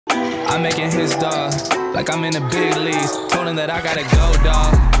I'm making his dog, like I'm in the big leagues. Told him that I gotta go,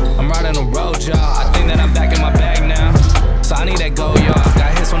 dog. I'm riding a road, y'all. I think that I'm back in my bag now, so I need that go, y'all.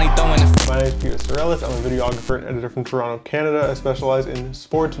 Got hits when he throwing the. My name is Sarellas. I'm a videographer and editor from Toronto, Canada. I specialize in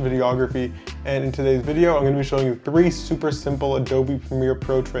sports videography, and in today's video, I'm going to be showing you 3 super simple Adobe Premiere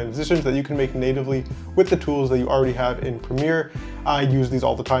Pro transitions that you can make natively with the tools that you already have in Premiere. I use these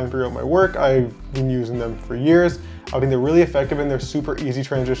all the time throughout my work. I've been using them for years. I think they're really effective and they're super easy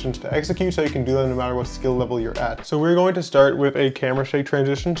transitions to execute, so you can do them no matter what skill level you're at. So we're going to start with a camera shake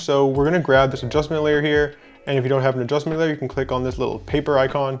transition. So we're going to grab this adjustment layer here. And if you don't have an adjustment layer, you can click on this little paper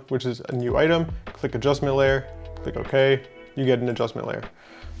icon, which is a new item, click adjustment layer, click OK, you get an adjustment layer.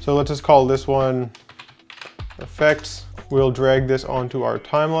 So let's just call this one effects. We'll drag this onto our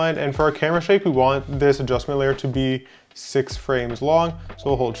timeline. And for our camera shake, we want this adjustment layer to be 6 frames long. So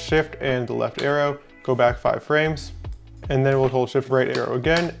we'll hold shift and the left arrow, go back 5 frames. And then we'll hold shift right arrow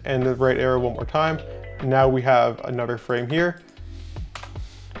again and the right arrow one more time. Now we have another frame here.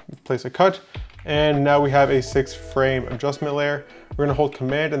 Place a cut. And now we have a 6 frame adjustment layer. We're gonna hold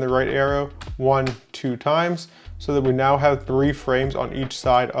command and the right arrow 1, 2 times so that we now have 3 frames on each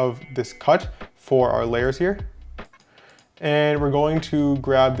side of this cut for our layers here. And we're going to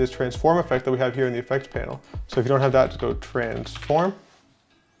grab this transform effect that we have here in the effects panel. So if you don't have that, just go transform.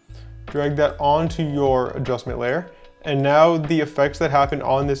 Drag that onto your adjustment layer. And now the effects that happen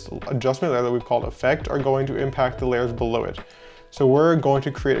on this adjustment layer that we've called effect are going to impact the layers below it. So we're going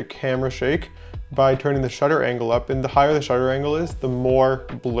to create a camera shake by turning the shutter angle up, and the higher the shutter angle is, the more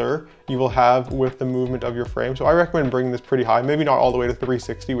blur you will have with the movement of your frame. So I recommend bringing this pretty high, maybe not all the way to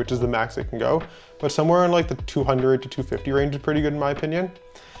 360, which is the max it can go, but somewhere in like the 200 to 250 range is pretty good in my opinion.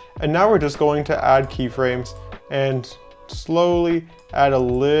 And now we're just going to add keyframes and slowly add a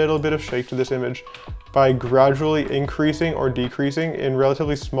little bit of shake to this image by gradually increasing or decreasing in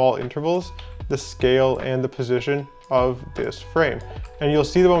relatively small intervals the scale and the position of this frame. And you'll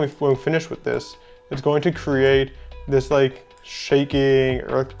see that when we finish with this, it's going to create this like shaking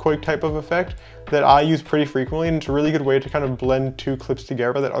earthquake type of effect that I use pretty frequently, and it's a really good way to kind of blend 2 clips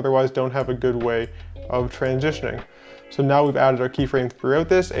together that otherwise don't have a good way of transitioning. So now we've added our keyframe throughout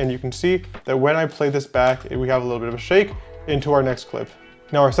this, and you can see that when I play this back, we have a little bit of a shake into our next clip.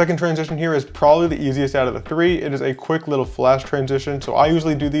 Now our second transition here is probably the easiest out of the 3. It is a quick little flash transition. So I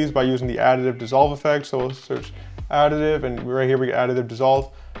usually do these by using the additive dissolve effect. So we'll search additive, and right here we get additive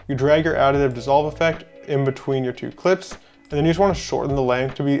dissolve. You drag your additive dissolve effect in between your 2 clips, and then you just want to shorten the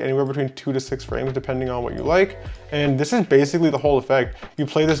length to be anywhere between 2 to 6 frames depending on what you like. And this is basically the whole effect. You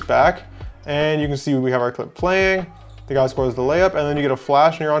play this back and you can see we have our clip playing, the guy scores the layup, and then you get a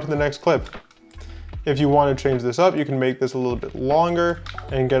flash and you're on to the next clip. If you want to change this up, you can make this a little bit longer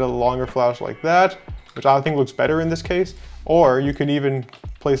and get a longer flash like that, which I think looks better in this case. Or you could even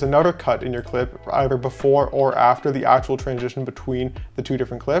place another cut in your clip either before or after the actual transition between the 2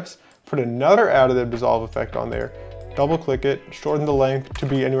 different clips. Put another additive dissolve effect on there, double click it, shorten the length to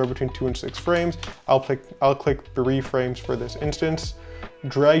be anywhere between 2 and 6 frames. I'll click 3 frames for this instance.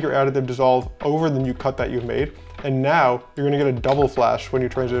 Drag your additive dissolve over the new cut that you've made, and now you're going to get a double flash when you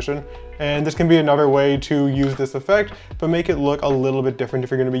transition. And this can be another way to use this effect, but make it look a little bit different if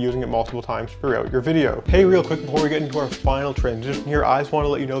you're going to be using it multiple times throughout your video. Hey, real quick before we get into our final transition here, I just want to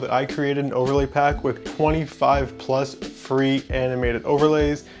let you know that I created an overlay pack with 25 plus free animated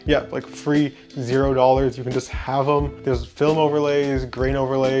overlays. Yeah, like free $0. You can just have them. There's film overlays, grain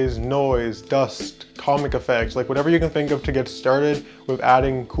overlays, noise, dust, comic effects, like whatever you can think of to get started with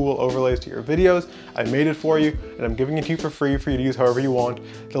adding cool overlays to your videos. I made it for you and I'm giving it to you for free for you to use however you want.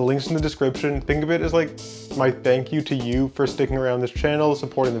 The link's in the description. Think of it as like my thank you to you for sticking around this channel,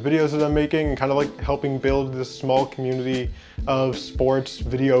 supporting the videos that I'm making, and kind of like helping build this small community of sports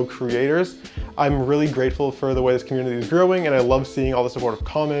video creators. I'm really grateful for the way this community is growing, and I love seeing all the supportive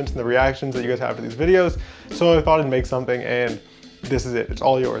comments and the reactions that you guys have to these videos. So I thought I'd make something, and this is it. It's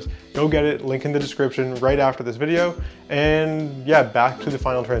all yours. Go get it. Link in the description right after this video. And yeah, back to the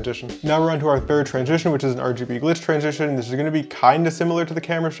final transition. Now we're on to our third transition, which is an RGB glitch transition. This is going to be kind of similar to the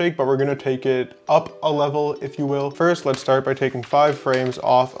camera shake, but we're going to take it up a level, if you will. First, let's start by taking 5 frames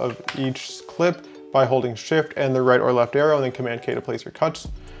off of each clip by holding shift and the right or left arrow, and then command K to place your cuts.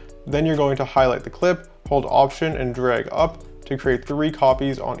 Then you're going to highlight the clip, hold option and drag up to create 3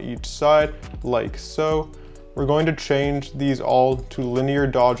 copies on each side, like so. We're going to change these all to linear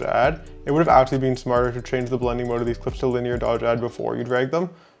dodge add. It would have actually been smarter to change the blending mode of these clips to linear dodge add before you drag them,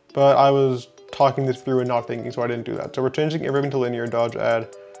 but I was talking this through and not thinking, so I didn't do that. So we're changing everything to linear dodge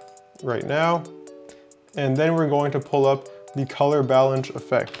add right now. And then we're going to pull up the color balance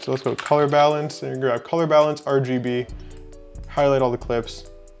effect. So let's go color balance, and you're gonna grab color balance RGB, highlight all the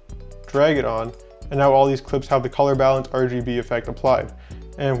clips, drag it on, and now all these clips have the color balance RGB effect applied.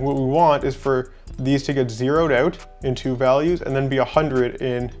 And what we want is for these to get zeroed out in 2 values and then be 100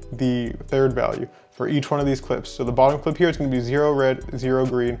 in the 3rd value for each one of these clips. So the bottom clip here is going to be 0 red, 0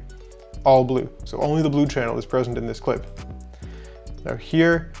 green, all blue. So only the blue channel is present in this clip. Now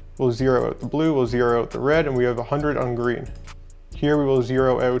here, we'll zero out the blue, we'll zero out the red, and we have 100 on green. Here we will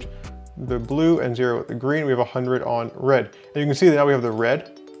zero out the blue and zero out the green. We have 100 on red. And you can see that now we have the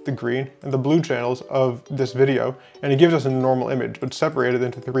red, the green, and the blue channels of this video, and it gives us a normal image, but separated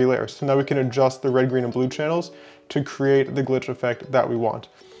into 3 layers. So now we can adjust the red, green, and blue channels to create the glitch effect that we want.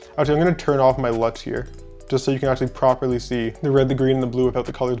 Actually, I'm gonna turn off my LUTs here, just so you can actually properly see the red, the green, and the blue without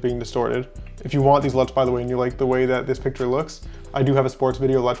the colors being distorted. If you want these LUTs, by the way, and you like the way that this picture looks, I do have a sports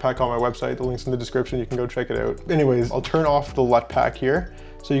video LUT pack on my website. The link's in the description, you can go check it out. Anyways, I'll turn off the LUT pack here,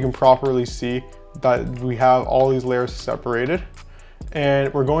 so you can properly see that we have all these layers separated.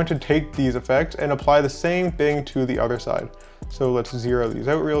 And we're going to take these effects and apply the same thing to the other side. So let's zero these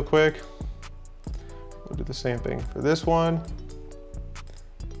out real quick. We'll do the same thing for this one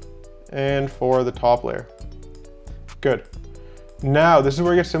and for the top layer. Good. Now, this is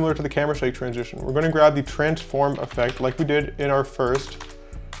where it gets similar to the camera shake transition. We're going to grab the transform effect like we did in our first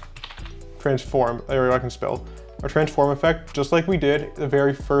transform. There I can spell. Our transform effect, just like we did the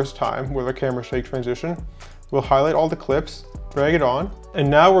very first time with our camera shake transition. We'll highlight all the clips, drag it on, and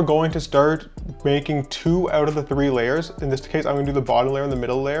now we're going to start making 2 out of the 3 layers. In this case, I'm going to do the bottom layer and the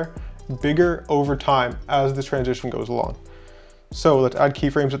middle layer bigger over time as the transition goes along. So let's add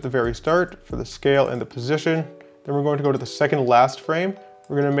keyframes at the very start for the scale and the position. Then we're going to go to the second last frame.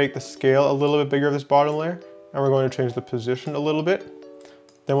 We're going to make the scale a little bit bigger of this bottom layer, and we're going to change the position a little bit.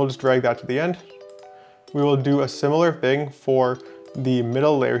 Then we'll just drag that to the end. We will do a similar thing for the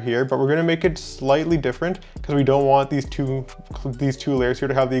middle layer here, but we're going to make it slightly different because we don't want these two layers here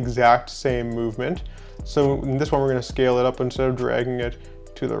to have the exact same movement. So in this one, we're going to scale it up. Instead of dragging it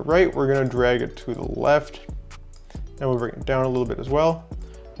to the right, we're going to drag it to the left, and we'll bring it down a little bit as well.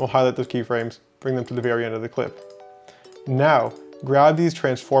 We'll highlight those keyframes, bring them to the very end of the clip. Now, grab these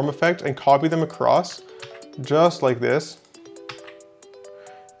transform effects and copy them across just like this.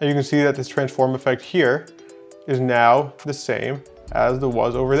 And you can see that this transform effect here is now the same as the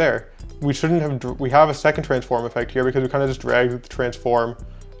was over there. We have a second transform effect here because we kind of just dragged the transform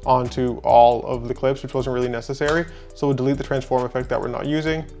onto all of the clips, which wasn't really necessary. So we'll delete the transform effect that we're not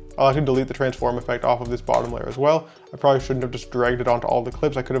using. I'll actually delete the transform effect off of this bottom layer as well. I probably shouldn't have just dragged it onto all the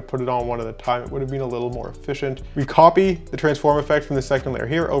clips. I could have put it on one at a time. It would have been a little more efficient. We copy the transform effect from the second layer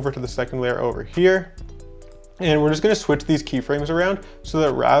here over to the second layer over here. And we're just going to switch these keyframes around so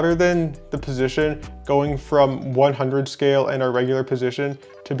that rather than the position going from 100 scale and our regular position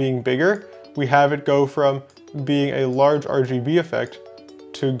to being bigger, we have it go from being a large RGB effect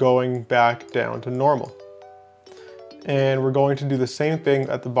to going back down to normal. And we're going to do the same thing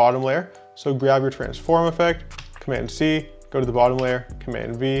at the bottom layer. So grab your transform effect, Command C, go to the bottom layer,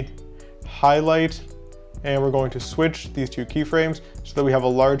 Command V, highlight, and we're going to switch these 2 keyframes so that we have a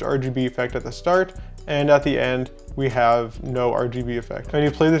large RGB effect at the start, and at the end, we have no RGB effect. When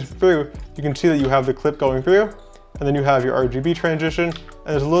you play this through, you can see that you have the clip going through, and then you have your RGB transition, and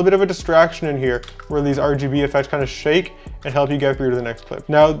there's a little bit of a distraction in here where these RGB effects kind of shake and help you get through to the next clip.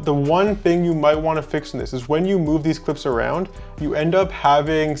 Now, the one thing you might want to fix in this is when you move these clips around, you end up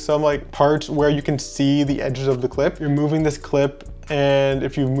having some parts where you can see the edges of the clip. You're moving this clip, and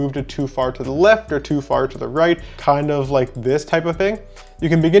if you've moved it too far to the left or too far to the right, kind of like this type of thing, you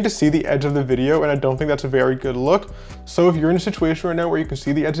can begin to see the edge of the video, and I don't think that's a very good look. So if you're in a situation right now where you can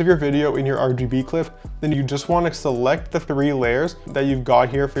see the edge of your video in your RGB clip, then you just want to select the 3 layers that you've got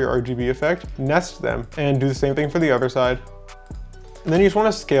here for your RGB effect, nest them, and do the same thing for the other side. And then you just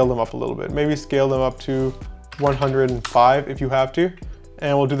want to scale them up a little bit. Maybe scale them up to 105 if you have to.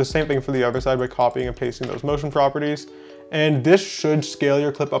 And we'll do the same thing for the other side by copying and pasting those motion properties. And this should scale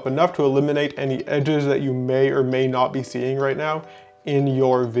your clip up enough to eliminate any edges that you may or may not be seeing right now in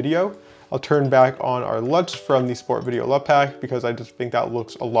your video. I'll turn back on our LUTs from the Sport Video LUT Pack because I just think that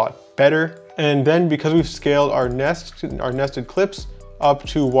looks a lot better. And then because we've scaled our nested clips up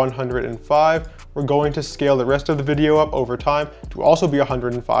to 105, we're going to scale the rest of the video up over time to also be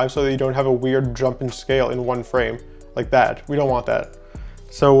 105 so that you don't have a weird jump in scale in one frame like that. We don't want that.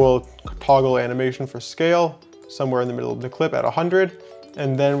 So we'll toggle animation for scale somewhere in the middle of the clip at 100,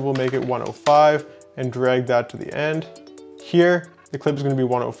 and then we'll make it 105 and drag that to the end. Here, the clip is going to be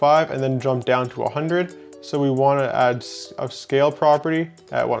 105 and then jump down to 100. So we want to add a scale property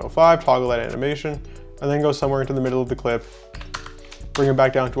at 105, toggle that animation, and then go somewhere into the middle of the clip, bring it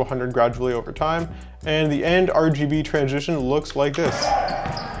back down to 100 gradually over time. And the end RGB transition looks like this.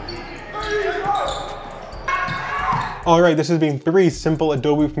 Alright, this has been 3 simple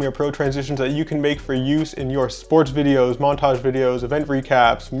Adobe Premiere Pro transitions that you can make for use in your sports videos, montage videos, event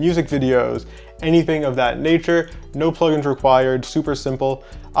recaps, music videos, anything of that nature. No plugins required, super simple.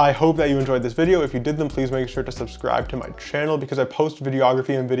 I hope that you enjoyed this video. If you did, then please make sure to subscribe to my channel because I post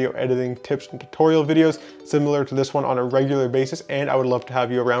videography and video editing tips and tutorial videos similar to this one on a regular basis, and I would love to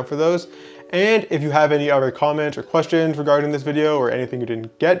have you around for those. And if you have any other comments or questions regarding this video or anything you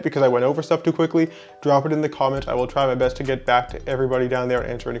didn't get because I went over stuff too quickly, drop it in the comments. I will try my best to get back to everybody down there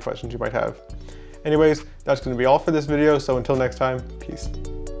and answer any questions you might have. Anyways, that's going to be all for this video. So until next time, peace.